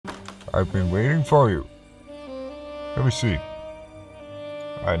I've been waiting for you. Have a seat.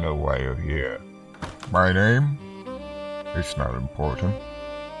 I know why you're here. My name? It's not important.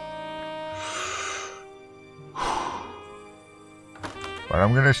 But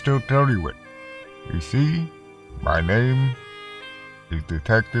I'm gonna still tell you it. You see, my name is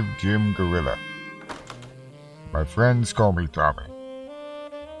Detective Jim Gorilla. My friends call me Tommy,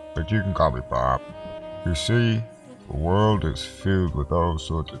 but you can call me Bob. You see, the world is filled with all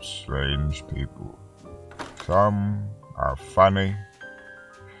sorts of strange people. Some are funny,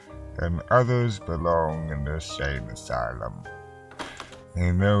 and others belong in the sane asylum.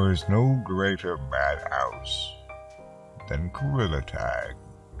 And there is no greater madhouse than Gorilla Tag.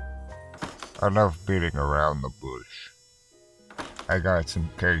 Enough beating around the bush. I got some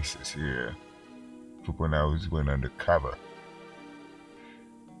cases here for when I went undercover.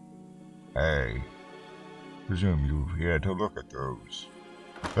 Hey, presume you're here to look at those.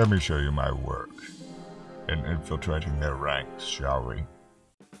 Let me show you my work in infiltrating their ranks, shall we?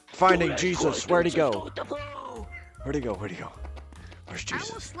 Finding Jesus, where'd he go? Where'd he go? Where'd he go? Where's Jesus?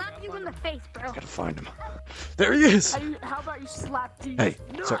 I will slap you in the face, bro. Gotta find him. There he is! How about you slap Jesus? Hey,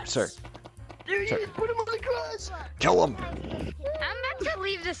 nuts? sir. There he is, put him on the cross! Kill him! I'm about to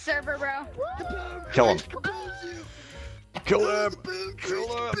leave the server, bro. Kill him! Kill him!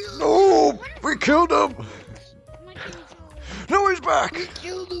 Kill him! No! We killed him! No, he's back! We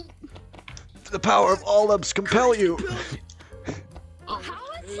killed him! The power of olives compel you! How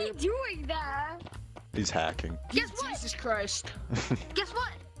is he doing that? He's hacking. Guess what? Jesus Christ. Guess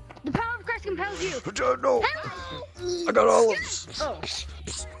what? The power of Christ compels you. No! I got olives! Oh.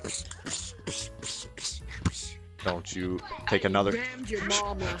 Don't you take another... Rammed your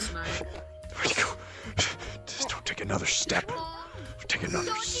mom last night. Where'd he go? Just don't take another step. Don't take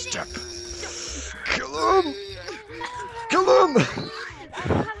another step. Kill him! Kill him! I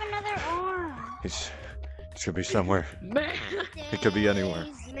don't have another arm. He should be somewhere. Man, He could be anywhere.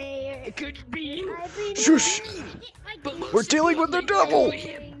 it could be. Shush! We're dealing with the devil!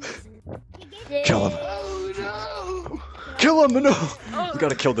 Kill him. Oh no! Kill him! No! We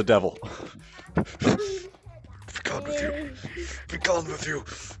gotta kill the devil. Be gone with you. Be gone with you.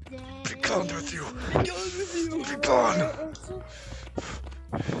 Be gone with you. Be gone.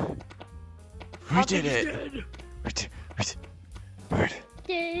 We did it. Where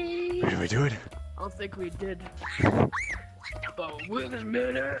did we do it? I don't think we did. But wait a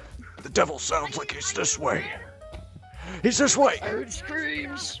minute. The devil sounds like he's this way. He's this way. I heard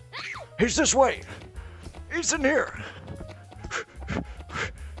screams. He's this way. He's in here.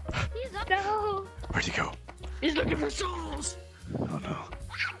 He's up. No. Where'd he go? He's looking for souls. Oh no.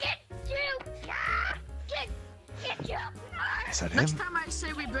 Get you. Get you. Is that him? Next time I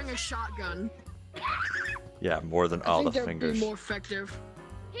say we bring a shotgun, Yeah, more than I all think the that would be fingers. more effective.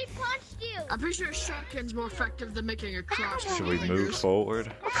 He punched you. I'm pretty sure a shotgun's more effective than making a cross. with Should we fingers. move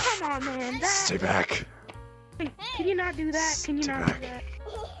forward? Oh, come on, man. Stay back. Can you not do that? Can you Stay not back. do that?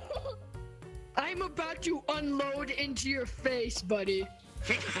 I'm about to unload into your face, buddy.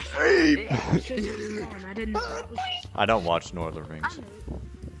 Hey! I shouldn't have gone. I didn't know that was... I don't watch Lord of the Rings.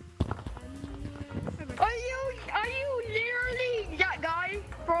 Are you literally that guy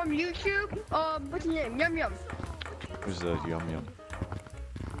from YouTube? What's his name? Yum Yum. Who's the Yum Yum?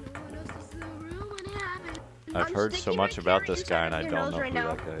 I'm I've heard so sticking much my about carrot this guy and I inside of don't know your who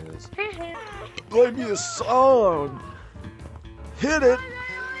nose that guy is. right Play me a song! Hit it!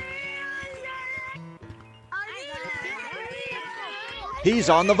 He's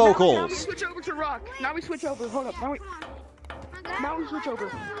on the Now we vocals! switch over to rock. Now we switch over. Hold up. Now we switch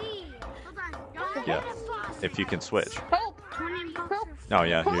over. Yeah, if you can switch. Help! Oh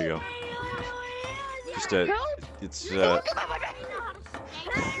yeah, here you go. Just it's oh,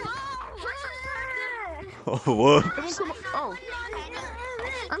 what? Everyone come. Oh,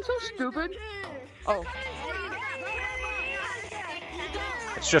 I'm so stupid. Oh,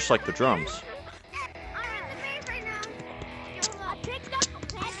 It's just like the drums.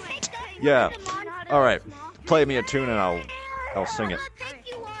 Yeah. All right, play me a tune and I'll sing it.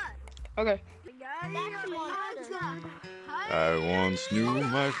 okay. I once knew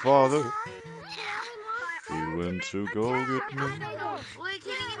my father. He went to go get me.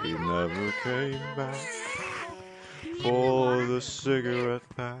 He never came back for the cigarette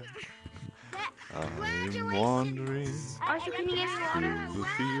pack. I'm wandering through the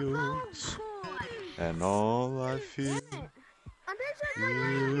fields, and all I feel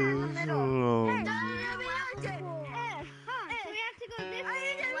is alone.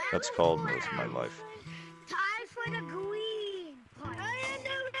 That's called Most of My Life.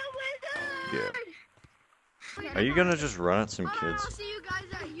 Yeah. Are you gonna just run at some kids? See you guys.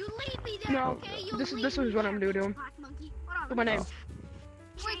 You leave me No, this is what I'm doing to him. What's my name?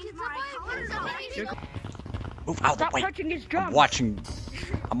 Move out the Stop way. touching his drum.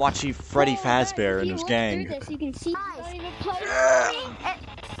 I'm watching Freddy Fazbear and his gang. You can see. He's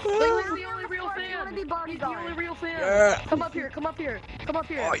the only real fan. He's the only real fan. Yeah. Come up here. Come up here. Come up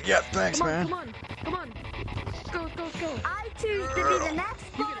here. Oh yeah, thanks, Come on, man. come on, come on. Let's go, let's go, let's go. I choose to be the next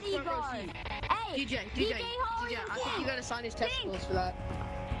You get a front row bodyguard. seat. Hey, DJ, I think you gotta sign his testicles for that.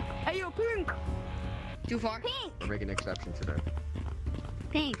 Hey, yo, Pink. Too far? Pink, We're making an exception today.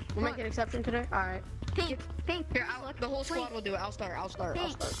 pink, We're making an exception today? Alright. pink, pink. Here, the whole squad will do it. I'll start.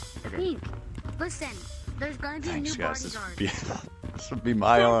 Pink, pink. Listen, there's gonna be Thanks, a new guys. bodyguard. This would be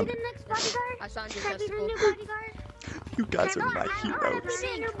my Can I own. be the next bodyguard? I signed your Can I be the testicles. new bodyguard? You guys are my heroes.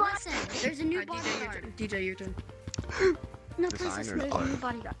 Pink, listen, there's a new Alright, DJ, your bodyguard. turn. DJ, your turn. No, To please, sign listen, or there's a new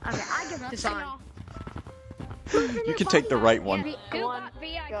bodyguard. Okay, I give up. To sign. You can take the right one. Who got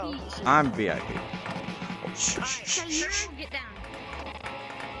VIPs? I'm VIP. So you get down.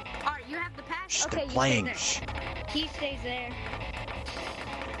 Alright, you have the pass? Shh, Okay, they're you playing. stay Shh. there. He stays there.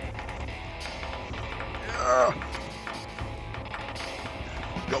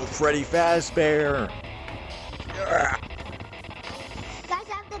 Go Freddy Fazbear. Guys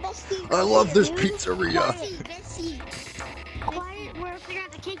have the best seat. I love this Dude. pizzeria. Best seat. Quiet, we're gonna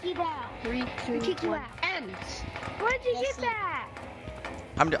have to kick you down. 3, 2, Kick you 1. out. Ends. Where'd you get that?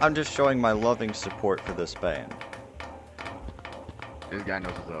 I'm just showing my loving support for this band. This guy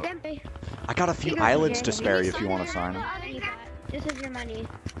knows what's up. I got a few eyelids to spare you if you want to sign them. This is your money.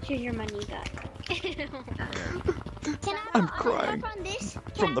 Here's your money you got. Can I I'm have a crying autograph on this?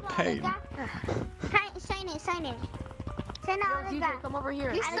 from the Can I have pain. an autograph? Sign it. Sign an Yo, DJ, autograph. come over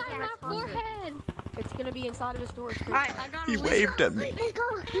here. You signed my forehead. It's gonna be inside of a storage case. Alright, I got He waved at me. Let's go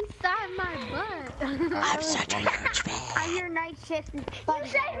inside my butt. I'm such a huge fan. I'm your night shift. You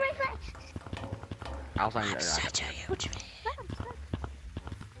saved my butt. I'll sign your Such a huge fan.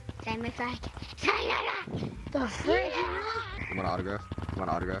 Sign my flag. Sign it. The frick? You want an autograph? You want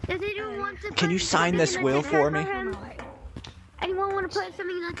an autograph? Does anyone want to Can you put sign something this in the will tip for jar me? him? Anyone want to put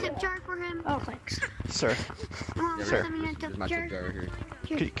something in the tip jar for him? Oh, thanks. Sir, Anyone Yeah, put Sir. something in the This is tip my jar? tip jar right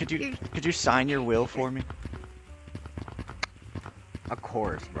here. could you sign your will for me? Of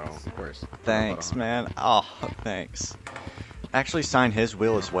course, bro. Of course. Thanks, Hold on. man. Oh, thanks. Actually, sign his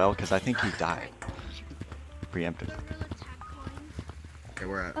will as well, because I think he died. Preemptive. Okay,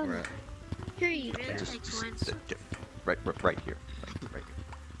 we're at. We're at. Here you go. Right here. Right here.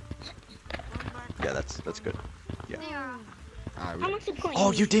 Yeah, that's good. Yeah. Alright, How much the coins?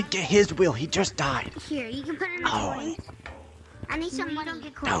 Oh, you didn't get his will. He just died. Here, you can put in the Oh. coins. I need some money. Don't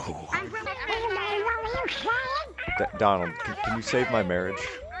get coins. No. I'm from Donald, can you save my marriage?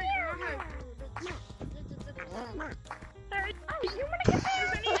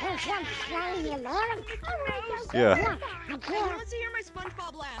 Yeah. Let's hear my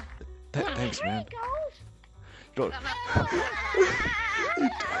SpongeBob laugh. Thanks, man. Don't,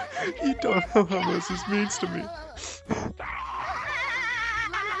 you don't know how much this means to me.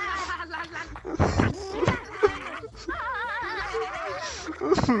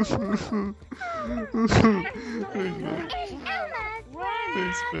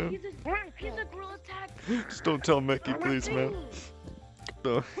 Thanks, man. Just don't tell Mickey, please, man.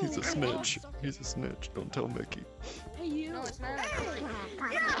 No, he's a snitch. He's a snitch. Don't tell Mickey. Hey, you. No, it's not.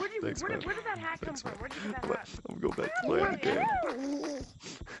 Thanks, man. Where did that hat come Thanks, from? man. Where'd you get that But hat? I'm gonna go back to playing the game.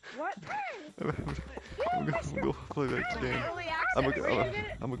 What? I'm gonna go play back the game. I'm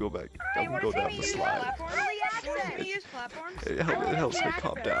gonna go back. I'm gonna go down the slide. It helps me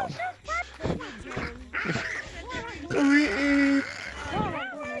calm down.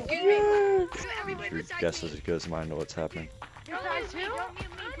 Your guess is as good as mine. Know what's happening.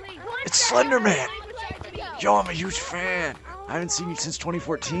 It's Slenderman. Yo, I'm a huge fan. I haven't seen you since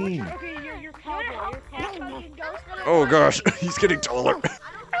 2014. Okay, you're cowboy. Oh gosh, he's getting taller.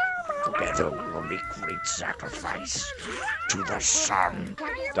 Together will make great sacrifice to the sun.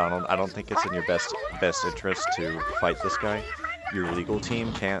 Donald, I don't think it's in your best interest to fight this guy. Your legal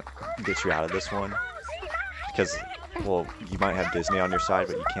team can't get you out of this one because, well, you might have Disney on your side,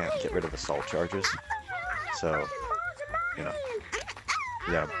 but you can't get rid of assault charges. So, you know,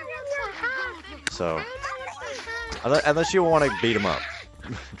 yeah. So, unless you want to beat him up,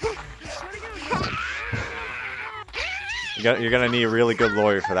 you're gonna need a really good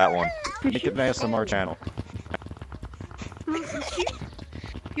lawyer for that one. Make it an ASMR channel.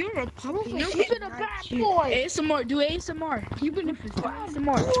 You're a puppy. You've been a bad boy. ASMR. Do ASMR. You've been a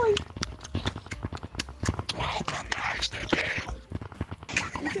ASMR.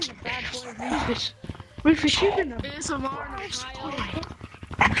 You've been a bad boy, Rufus. Rufus, you've been a ASMR.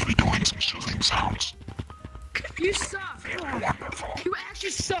 soothing sounds. You suck. Wonderful. You actually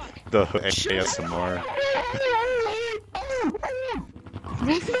suck. The ASMR.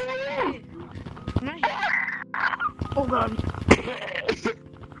 Oh god.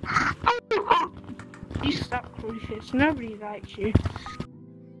 You suck, Crucius. Nobody likes you.